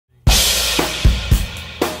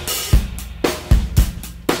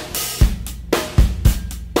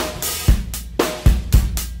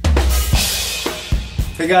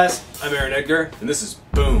Hey guys, I'm Aaron Edgar, and this is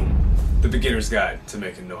Boom, the beginner's guide to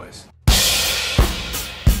making noise.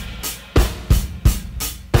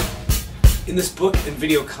 In this book and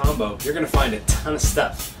video combo, you're going to find a ton of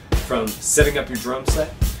stuff, from setting up your drum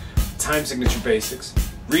set, time signature basics,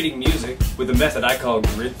 reading music with a method I call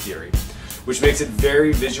grid theory, which makes it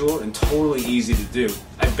very visual and totally easy to do.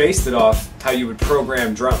 I based it off how you would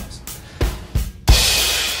program drums.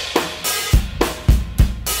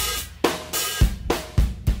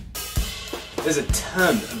 There's a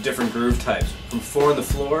ton of different groove types, from 4 on the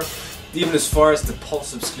floor, even as far as to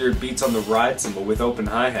pulse-obscured beats on the ride cymbal with open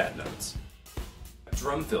hi-hat notes.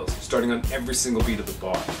 Drum fills starting on every single beat of the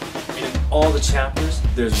bar. And in all the chapters,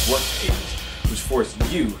 there's work pages, which force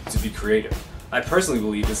you to be creative. I personally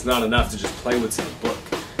believe it's not enough to just play what's in the book.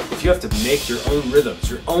 If you have to make your own rhythms,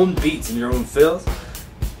 your own beats, and your own fills,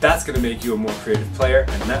 that's going to make you a more creative player,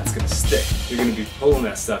 and that's going to stick. You're going to be pulling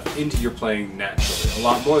that stuff into your playing naturally, a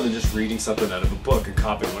lot more than just reading something out of a book and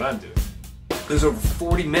copying what I'm doing. There's over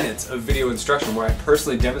 40 minutes of video instruction where I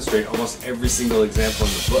personally demonstrate almost every single example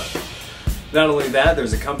in the book. Not only that,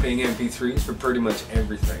 there's accompanying MP3s for pretty much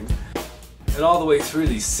everything. And all the way through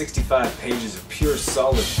these 65 pages of pure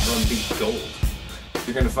solid drum beat gold.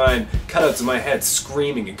 You're going to find cutouts of my head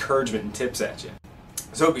screaming encouragement and tips at you.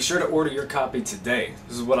 So be sure to order your copy today.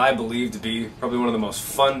 This is what I believe to be probably one of the most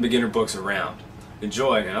fun beginner books around.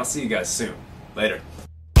 Enjoy, and I'll see you guys soon. Later.